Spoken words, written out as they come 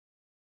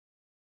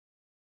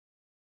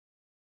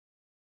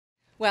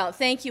Well,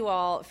 thank you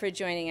all for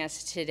joining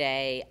us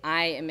today.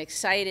 I am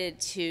excited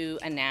to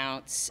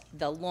announce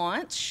the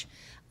launch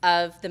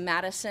of the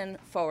Madison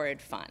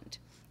Forward Fund,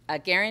 a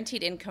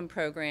guaranteed income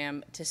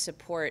program to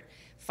support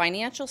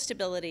financial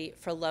stability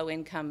for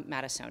low-income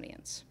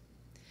Madisonians.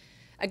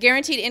 A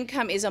guaranteed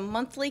income is a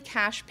monthly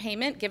cash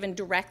payment given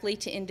directly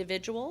to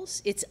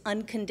individuals. It's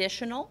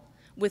unconditional,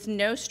 with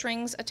no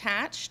strings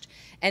attached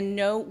and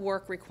no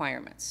work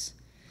requirements.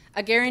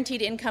 A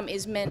guaranteed income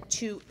is meant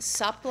to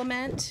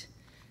supplement,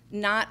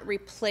 not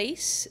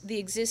replace, the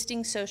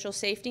existing social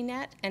safety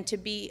net, and to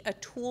be a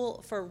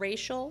tool for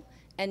racial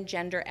and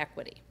gender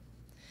equity.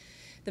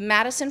 The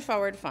Madison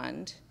Forward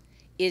Fund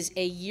is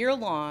a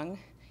year-long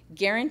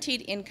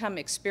guaranteed income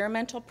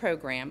experimental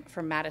program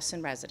for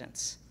Madison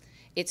residents.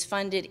 It's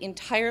funded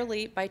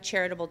entirely by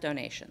charitable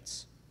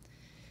donations.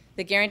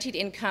 The guaranteed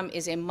income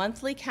is a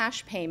monthly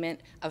cash payment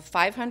of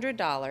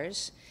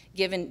 $500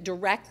 given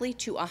directly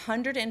to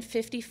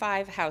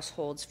 155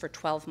 households for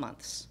 12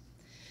 months.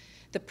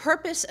 The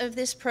purpose of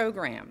this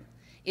program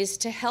is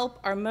to help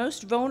our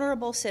most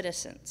vulnerable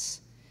citizens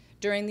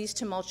during these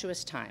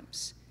tumultuous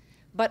times,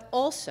 but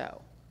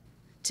also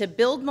to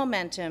build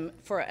momentum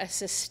for a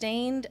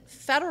sustained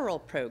federal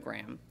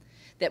program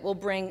that will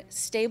bring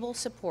stable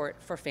support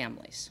for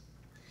families.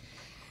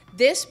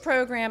 This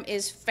program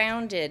is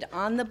founded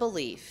on the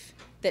belief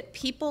that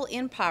people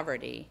in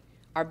poverty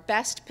are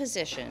best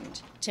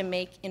positioned to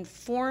make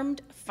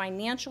informed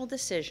financial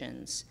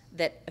decisions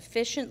that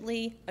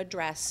efficiently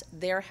address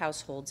their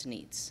household's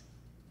needs.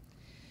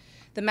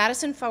 The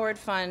Madison Forward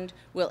Fund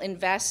will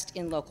invest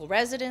in local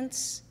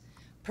residents,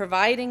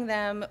 providing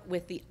them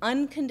with the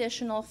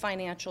unconditional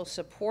financial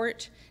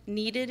support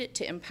needed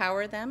to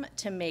empower them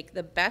to make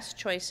the best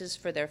choices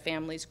for their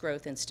family's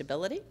growth and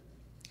stability.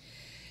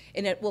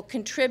 And it will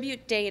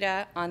contribute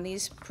data on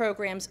these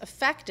programs'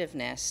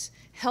 effectiveness,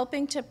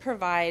 helping to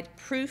provide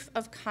proof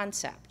of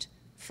concept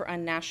for a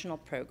national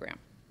program.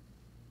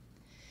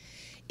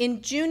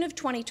 In June of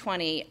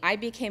 2020, I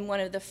became one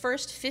of the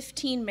first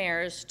 15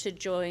 mayors to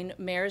join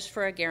Mayors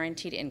for a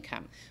Guaranteed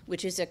Income,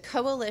 which is a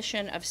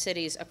coalition of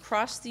cities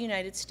across the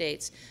United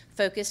States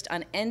focused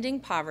on ending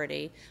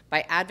poverty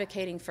by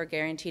advocating for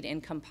guaranteed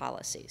income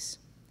policies.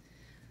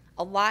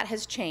 A lot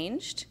has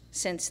changed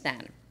since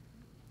then.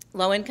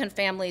 Low-income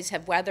families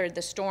have weathered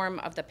the storm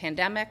of the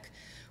pandemic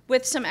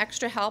with some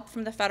extra help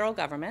from the federal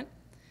government,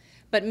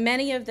 but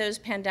many of those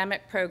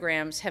pandemic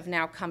programs have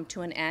now come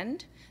to an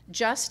end,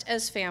 just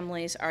as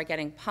families are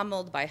getting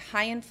pummeled by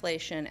high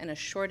inflation and a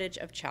shortage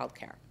of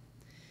childcare.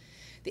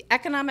 The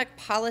Economic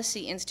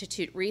Policy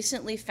Institute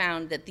recently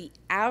found that the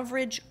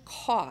average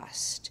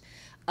cost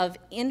of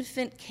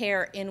infant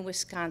care in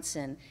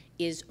Wisconsin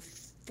is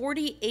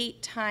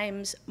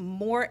 48%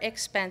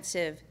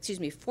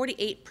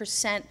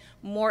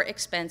 more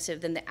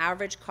expensive than the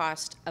average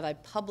cost of a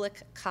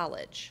public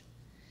college.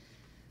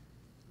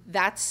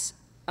 That's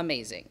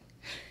amazing.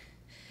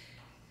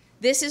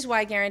 This is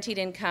why guaranteed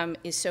income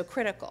is so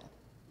critical.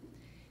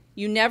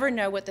 You never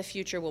know what the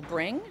future will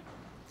bring,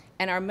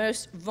 and our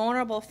most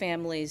vulnerable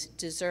families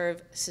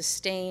deserve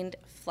sustained,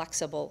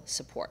 flexible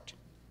support.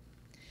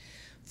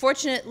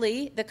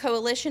 Fortunately, the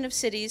coalition of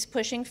cities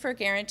pushing for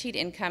guaranteed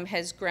income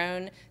has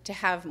grown to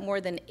have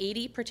more than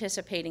 80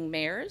 participating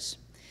mayors,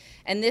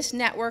 and this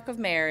network of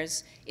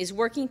mayors is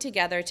working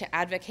together to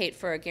advocate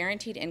for a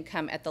guaranteed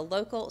income at the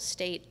local,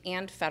 state,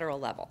 and federal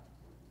level.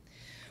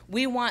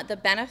 We want the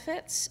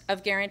benefits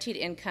of guaranteed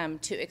income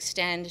to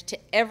extend to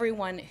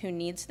everyone who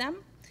needs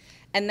them,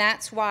 and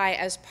that's why,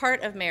 as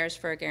part of Mayors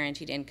for a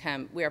Guaranteed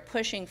Income, we are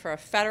pushing for a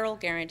federal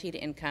guaranteed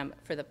income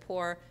for the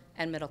poor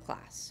and middle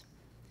class.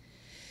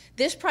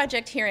 This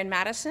project here in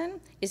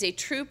Madison is a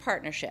true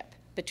partnership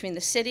between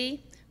the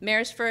city,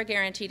 Mayors for a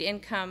Guaranteed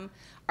Income,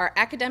 our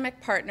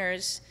academic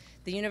partners,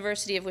 the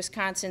University of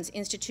Wisconsin's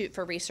Institute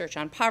for Research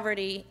on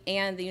Poverty,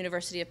 and the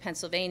University of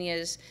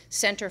Pennsylvania's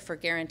Center for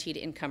Guaranteed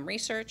Income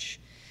Research,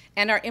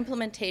 and our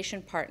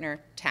implementation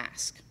partner,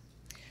 TASC.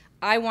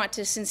 I want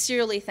to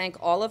sincerely thank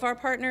all of our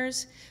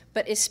partners,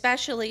 but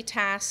especially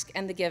TASC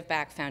and the Give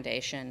Back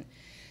Foundation,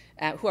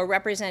 who are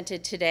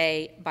represented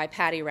today by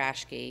Patty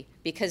Rashke,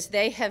 because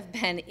they have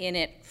been in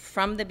it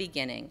from the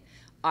beginning,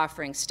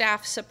 offering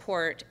staff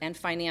support and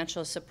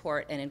financial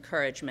support and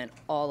encouragement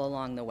all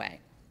along the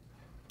way.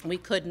 We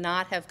could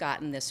not have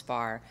gotten this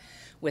far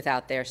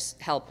without their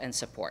help and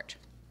support.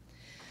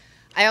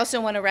 I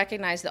also want to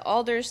recognize the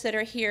alders that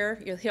are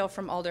here. You'll hear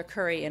from Alder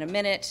Currie in a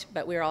minute,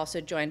 but we're also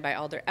joined by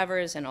Alder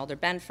Evers and Alder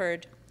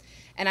Benford.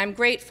 And I'm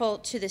grateful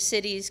to the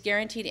city's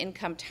Guaranteed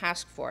Income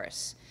Task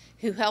Force,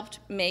 who helped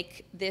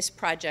make this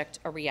project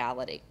a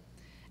reality.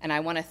 And I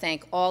want to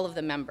thank all of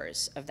the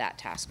members of that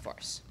task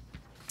force.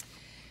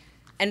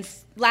 And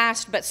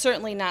last, but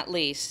certainly not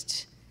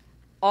least,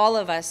 all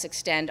of us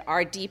extend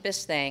our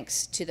deepest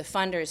thanks to the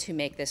funders who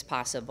make this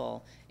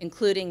possible,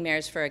 including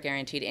Mayors for a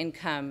Guaranteed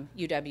Income,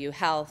 UW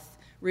Health,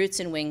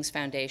 Roots and Wings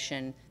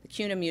Foundation, the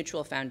CUNA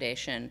Mutual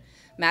Foundation,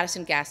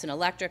 Madison Gas and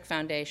Electric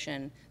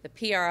Foundation, the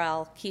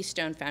PRL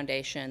Keystone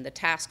Foundation, the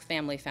TASC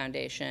Family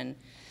Foundation,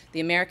 the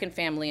American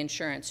Family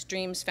Insurance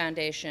Dreams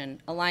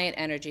Foundation, Alliant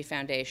Energy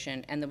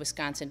Foundation, and the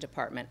Wisconsin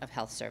Department of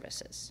Health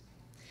Services.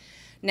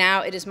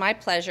 Now it is my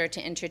pleasure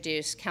to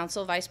introduce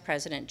Council Vice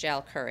President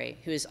Jael Currie,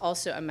 who is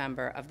also a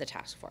member of the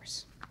task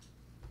force.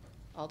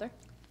 Alder?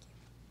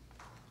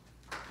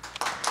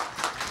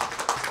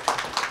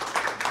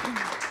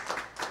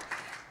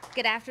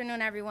 Good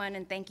afternoon, everyone,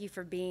 and thank you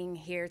for being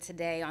here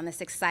today on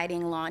this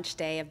exciting launch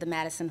day of the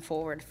Madison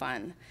Forward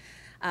Fund.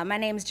 My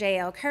name is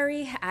Jael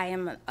Currie. I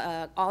am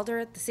Alder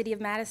at the City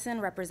of Madison,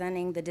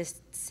 representing the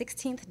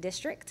 16th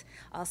District,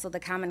 also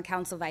the Common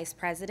Council Vice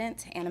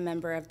President, and a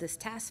member of this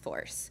task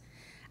force.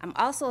 I'm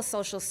also a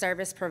social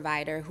service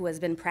provider who has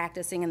been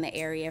practicing in the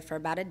area for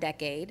about a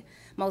decade,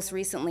 most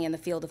recently in the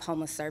field of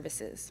homeless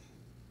services.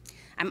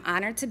 I'm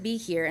honored to be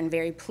here and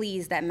very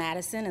pleased that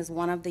Madison is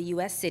one of the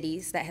U.S.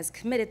 cities that has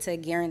committed to a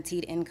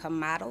guaranteed income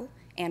model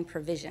and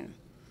provision.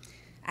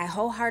 I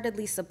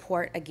wholeheartedly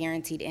support a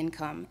guaranteed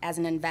income as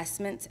an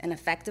investment and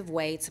effective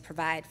way to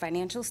provide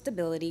financial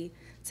stability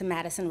to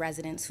Madison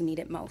residents who need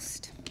it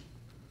most.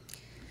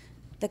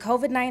 The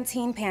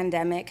COVID-19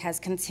 pandemic has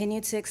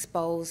continued to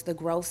expose the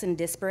gross and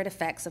disparate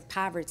effects of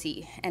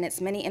poverty and its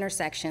many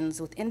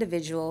intersections with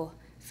individual,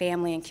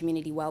 family, and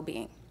community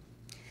well-being.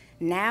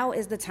 Now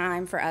is the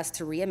time for us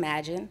to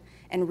reimagine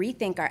and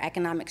rethink our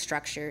economic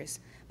structures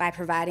by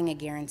providing a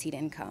guaranteed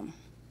income.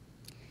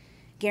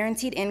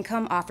 Guaranteed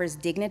income offers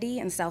dignity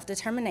and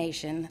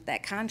self-determination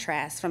that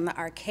contrasts from the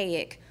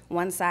archaic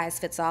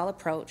one-size-fits-all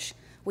approach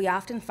we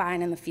often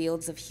find in the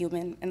fields of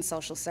human and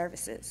social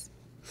services.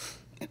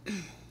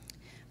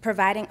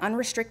 Providing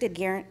unrestricted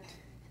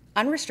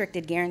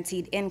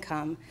guaranteed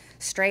income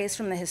strays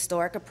from the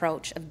historic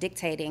approach of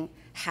dictating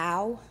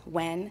how,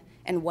 when,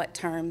 and what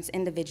terms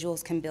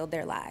individuals can build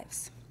their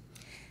lives.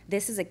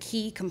 This is a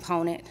key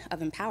component of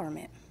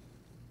empowerment.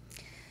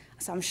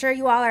 So I'm sure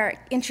you all are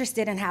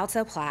interested in how to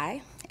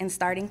apply, and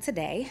starting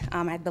today,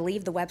 I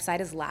believe the website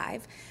is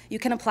live. You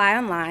can apply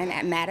online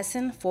at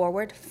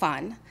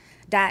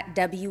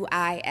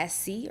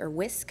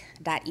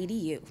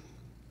madisonforwardfund.wisc.edu.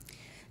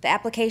 The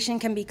application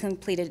can be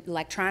completed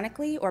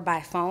electronically or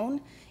by phone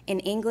in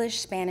English,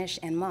 Spanish,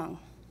 and Hmong.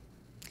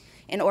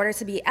 In order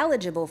to be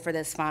eligible for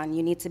this fund,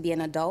 you need to be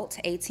an adult,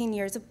 18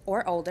 years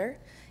or older,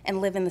 and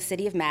live in the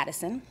City of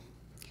Madison,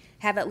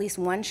 have at least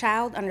one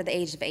child under the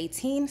age of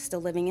 18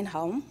 still living in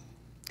home,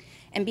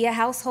 and be a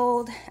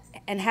household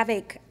and have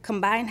a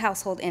combined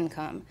household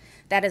income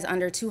that is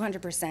under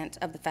 200%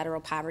 of the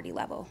federal poverty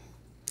level.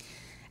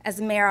 As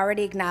the mayor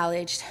already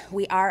acknowledged,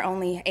 we are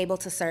only able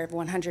to serve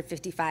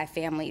 155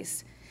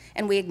 families,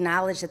 and we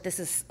acknowledge that this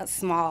is a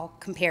small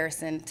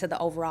comparison to the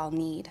overall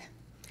need.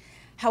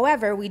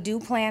 However, we do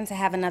plan to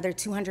have another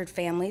 200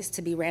 families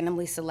to be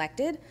randomly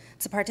selected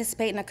to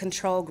participate in a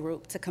control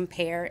group to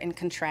compare and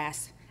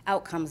contrast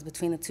outcomes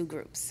between the two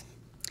groups.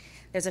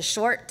 There's a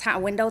short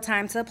window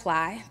time to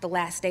apply. The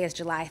last day is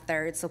July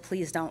 3rd, so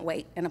please don't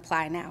wait and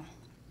apply now.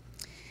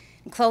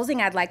 In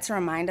closing, I'd like to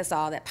remind us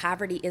all that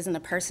poverty isn't a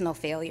personal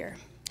failure.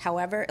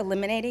 However,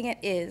 eliminating it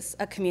is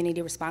a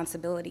community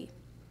responsibility.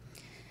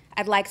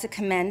 I'd like to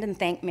commend and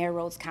thank Mayor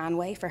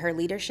Rhodes-Conway for her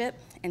leadership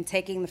in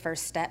taking the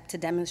first step to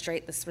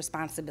demonstrate this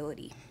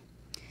responsibility.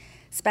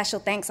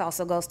 Special thanks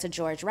also goes to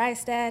George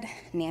Rystad,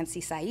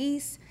 Nancy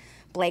Saiz,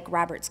 Blake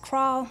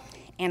Roberts-Krall,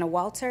 Anna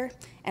Walter,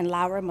 and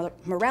Laura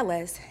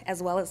Morales,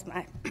 as well as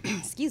my,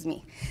 as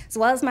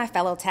well as my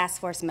fellow task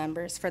force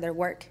members for their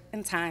work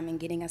and time in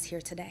getting us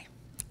here today.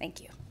 Thank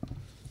you.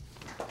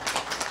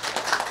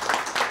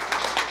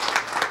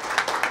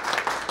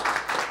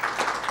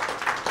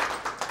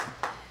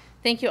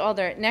 Thank you,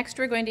 Alder. Next,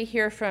 we're going to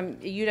hear from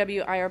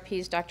UW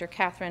IRP's Dr.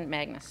 Katherine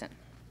Magnuson.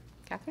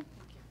 Katherine?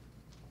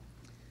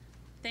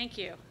 Thank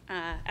you.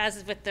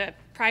 As with the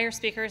prior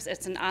speakers,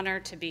 it's an honor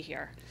to be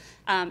here.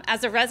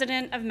 As a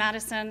resident of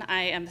Madison,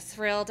 I am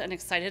thrilled and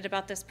excited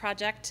about this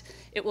project.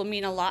 It will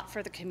mean a lot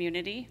for the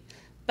community.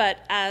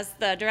 But as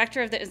the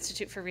director of the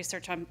Institute for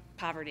Research on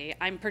Poverty,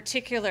 I'm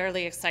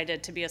particularly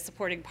excited to be a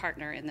supporting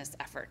partner in this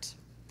effort.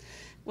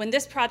 When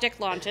this project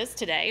launches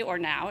today, or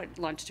now, it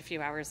launched a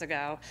few hours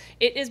ago,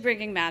 it is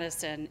bringing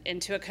Madison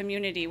into a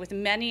community with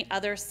many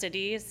other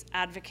cities,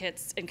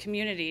 advocates, and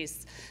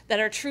communities that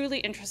are truly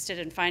interested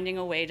in finding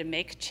a way to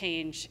make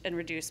change and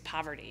reduce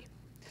poverty.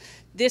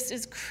 This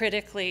is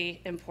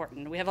critically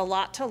important. We have a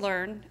lot to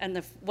learn, and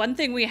the one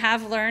thing we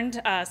have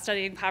learned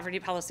studying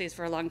poverty policies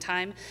for a long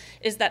time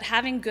is that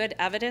having good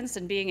evidence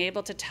and being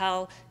able to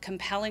tell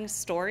compelling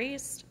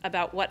stories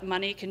about what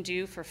money can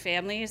do for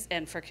families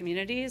and for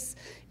communities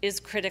is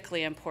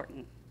critically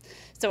important.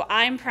 So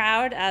I'm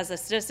proud as a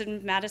citizen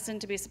of Madison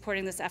to be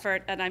supporting this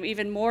effort, and I'm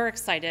even more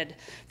excited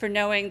for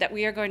knowing that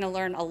we are going to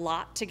learn a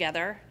lot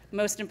together.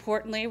 Most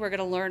importantly, we're going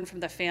to learn from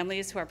the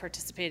families who are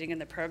participating in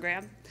the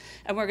program,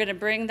 and we're going to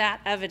bring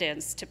that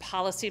evidence to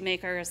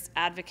policymakers,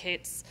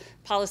 advocates,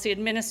 policy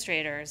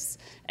administrators,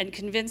 and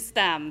convince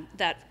them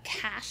that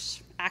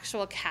cash,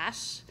 actual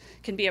cash,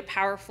 can be a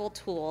powerful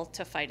tool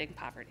to fighting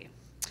poverty.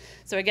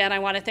 So again, I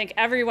want to thank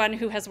everyone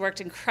who has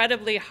worked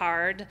incredibly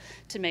hard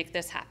to make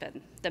this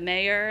happen. The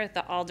mayor,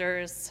 the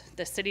alders,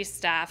 the city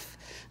staff,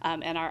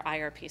 and our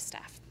IRP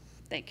staff.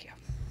 Thank you.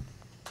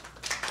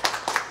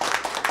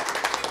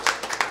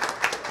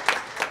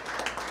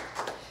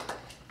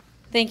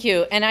 Thank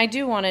you. And I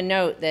do want to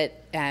note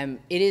that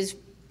it is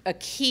a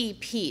key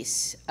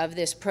piece of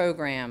this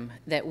program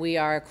that we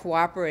are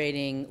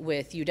cooperating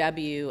with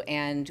UW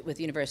and with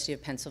the University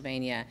of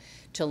Pennsylvania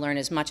to learn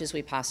as much as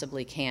we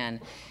possibly can,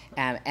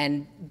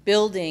 and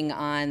building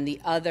on the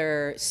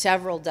other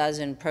several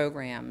dozen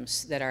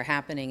programs that are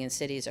happening in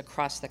cities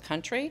across the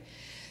country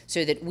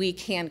so that we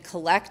can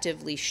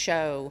collectively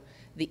show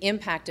the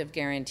impact of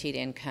guaranteed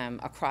income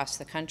across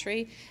the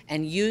country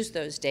and use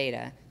those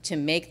data to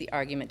make the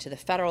argument to the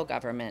federal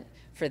government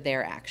for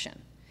their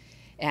action.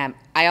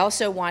 I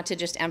also want to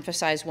just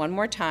emphasize one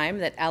more time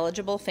that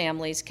eligible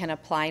families can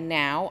apply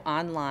now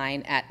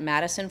online at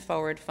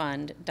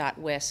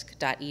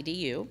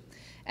madisonforwardfund.wisc.edu,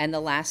 and the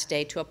last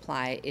day to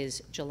apply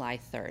is July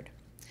 3rd.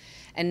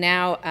 And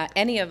now,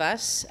 any of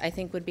us, I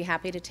think, would be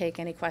happy to take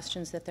any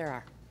questions that there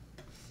are.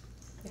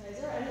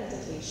 Is there any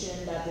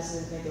indication that this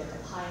is maybe like a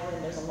pilot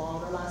and there's a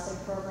longer lasting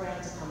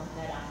program to come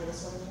ahead after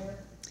this 1 year?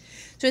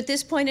 So at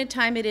this point in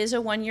time, it is a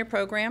one-year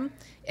program.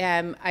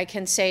 I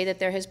can say that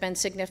there has been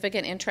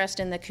significant interest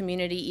in the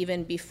community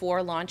even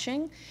before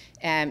launching.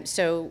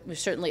 So we're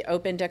certainly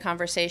open to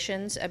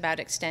conversations about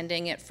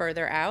extending it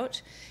further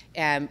out,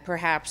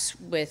 perhaps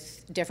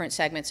with different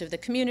segments of the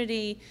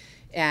community,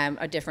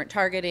 a different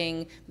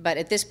targeting. But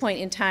at this point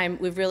in time,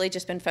 we've really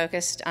just been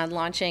focused on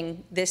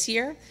launching this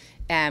year.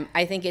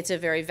 I think it's a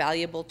very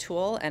valuable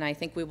tool, and I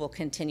think we will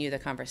continue the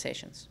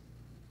conversations.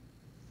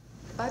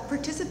 By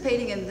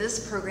participating in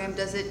this program,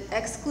 does it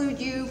exclude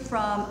you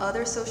from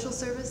other social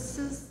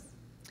services?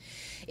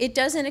 It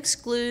doesn't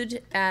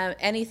exclude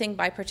anything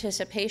by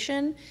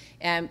participation.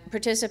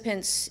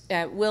 Participants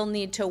will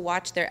need to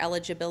watch their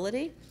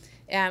eligibility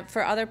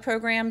for other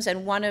programs,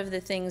 and one of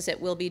the things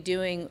that we'll be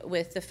doing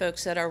with the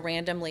folks that are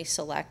randomly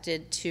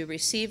selected to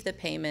receive the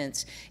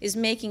payments is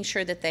making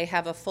sure that they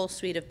have a full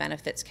suite of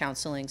benefits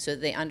counseling so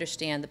that they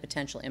understand the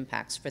potential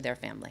impacts for their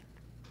family.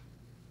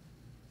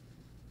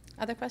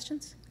 Other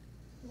questions?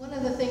 One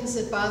of the things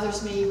that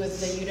bothers me with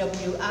the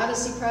UW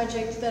Odyssey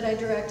project that I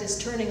direct is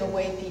turning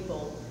away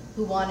people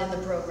who want in the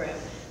program.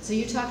 So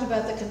you talked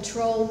about the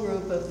control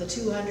group of the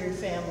 200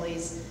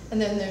 families,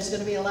 and then there's going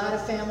to be a lot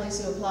of families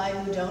who apply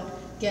who don't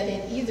get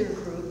in either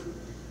group.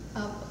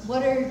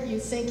 What are you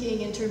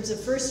thinking in terms of,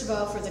 first of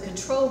all, for the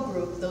control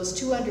group, those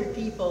 200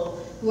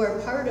 people who are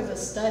part of a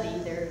study,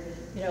 they're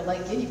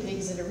like guinea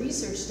pigs in a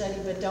research study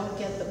but don't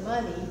get the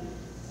money.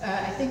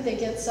 I think they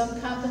get some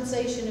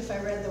compensation if I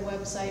read the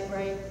website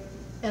right.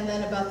 And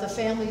then about the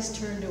families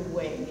turned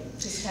away,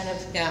 just kind of,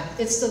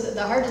 it's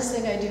the hardest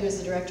thing I do as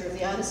the director of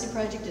the Odyssey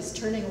Project is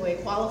turning away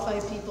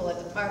qualified people at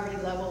the poverty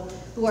level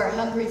who are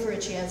hungry for a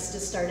chance to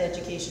start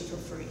education for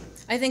free.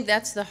 I think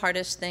that's the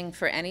hardest thing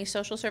for any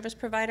social service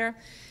provider,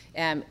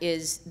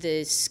 is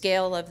the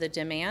scale of the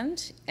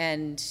demand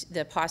and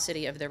the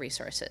paucity of the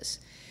resources.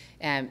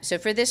 So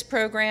for this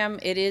program,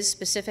 it is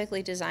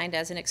specifically designed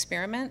as an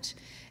experiment,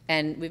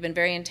 and we've been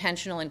very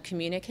intentional in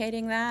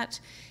communicating that.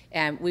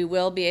 We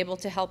will be able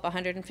to help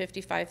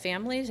 155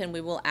 families, and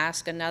we will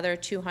ask another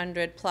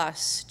 200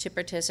 plus to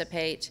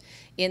participate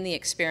in the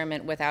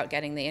experiment without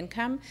getting the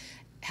income.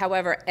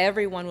 However,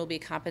 everyone will be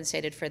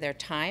compensated for their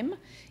time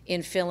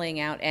in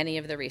filling out any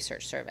of the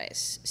research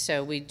surveys.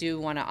 So we do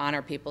want to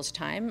honor people's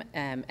time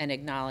and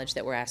acknowledge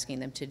that we're asking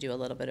them to do a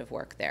little bit of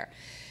work there.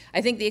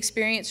 I think the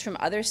experience from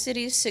other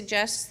cities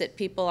suggests that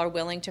people are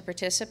willing to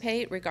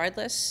participate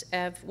regardless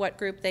of what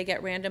group they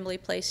get randomly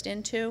placed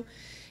into,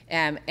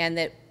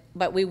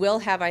 but we will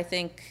have, I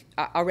think,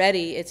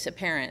 already it's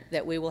apparent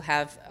that we will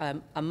have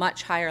a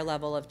much higher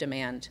level of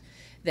demand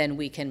than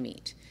we can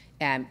meet.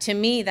 To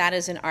me, that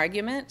is an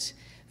argument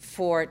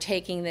for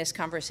taking this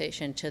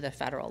conversation to the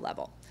federal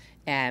level.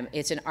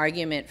 It's an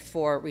argument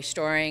for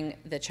restoring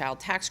the child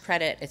tax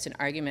credit. It's an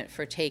argument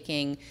for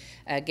taking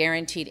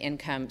guaranteed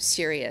income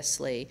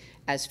seriously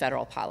as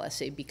federal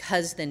policy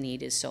because the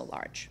need is so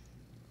large.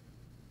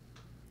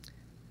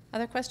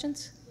 Other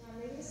questions? Yeah,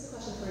 maybe this is a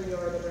question for you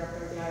or the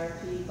director of the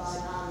IRP,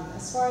 but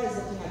as far as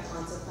looking at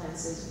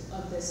consequences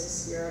of this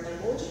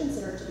experiment, what would you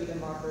consider to be the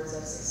markers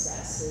of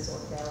successes or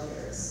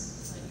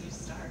failures? You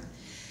start.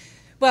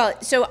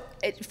 Well, so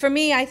for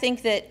me, I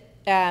think that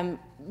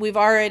we've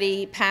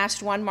already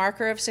passed one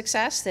marker of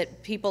success,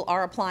 that people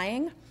are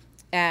applying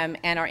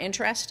and are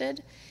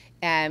interested.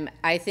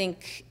 I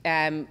think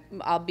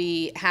I'll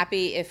be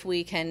happy if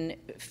we can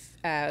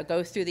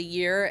go through the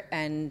year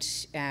and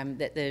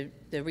that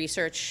the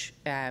research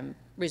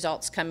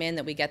results come in,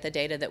 that we get the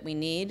data that we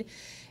need.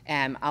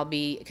 I'll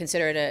be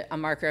considered a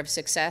marker of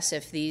success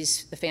if the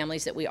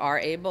families that we are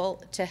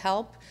able to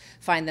help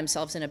find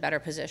themselves in a better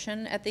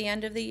position at the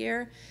end of the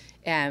year.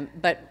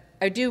 But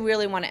I do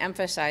really want to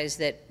emphasize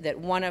that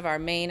one of our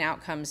main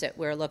outcomes that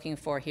we're looking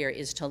for here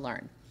is to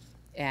learn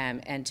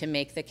and to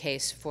make the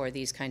case for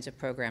these kinds of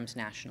programs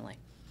nationally.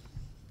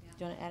 Yeah. Do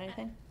you want to add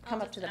anything?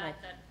 Come up to the mic.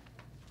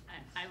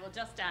 I will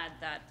just add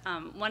that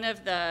one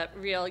of the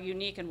real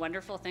unique and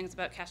wonderful things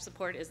about cash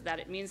support is that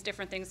it means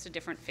different things to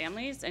different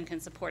families and can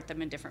support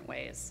them in different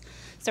ways.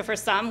 So for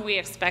some, we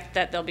expect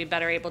that they'll be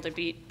better able to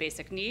meet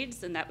basic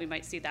needs and that we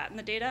might see that in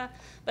the data.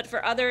 But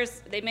for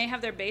others, they may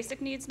have their basic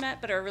needs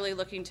met but are really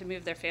looking to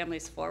move their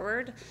families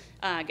forward,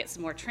 get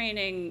some more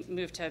training,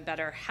 move to a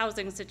better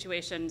housing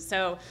situation.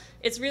 So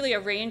it's really a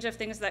range of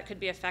things that could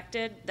be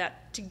affected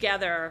that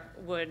together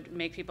would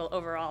make people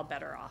overall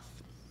better off.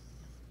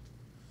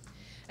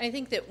 I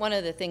think that one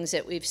of the things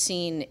that we've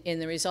seen in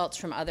the results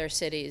from other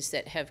cities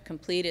that have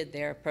completed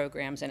their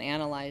programs and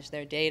analyzed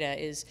their data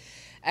is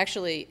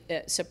actually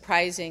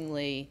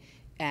surprisingly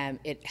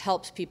it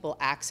helps people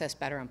access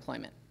better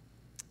employment.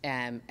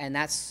 And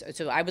that's,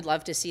 so I would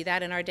love to see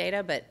that in our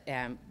data, but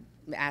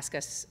ask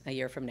us a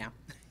year from now.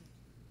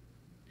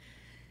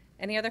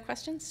 Any other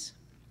questions?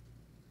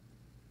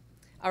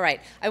 All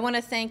right, I want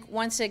to thank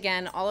once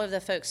again all of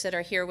the folks that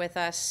are here with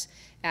us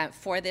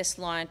for this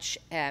launch,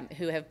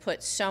 who have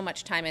put so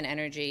much time and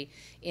energy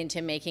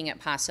into making it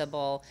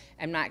possible.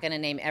 I'm not going to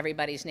name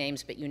everybody's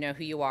names, but you know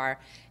who you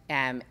are,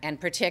 and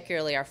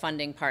particularly our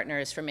funding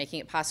partners for making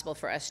it possible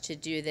for us to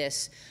do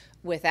this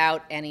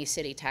without any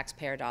city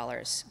taxpayer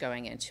dollars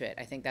going into it.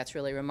 I think that's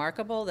really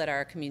remarkable that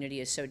our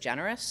community is so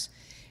generous,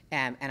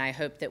 and I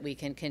hope that we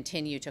can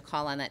continue to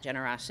call on that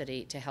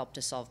generosity to help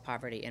to solve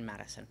poverty in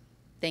Madison.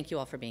 Thank you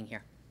all for being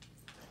here.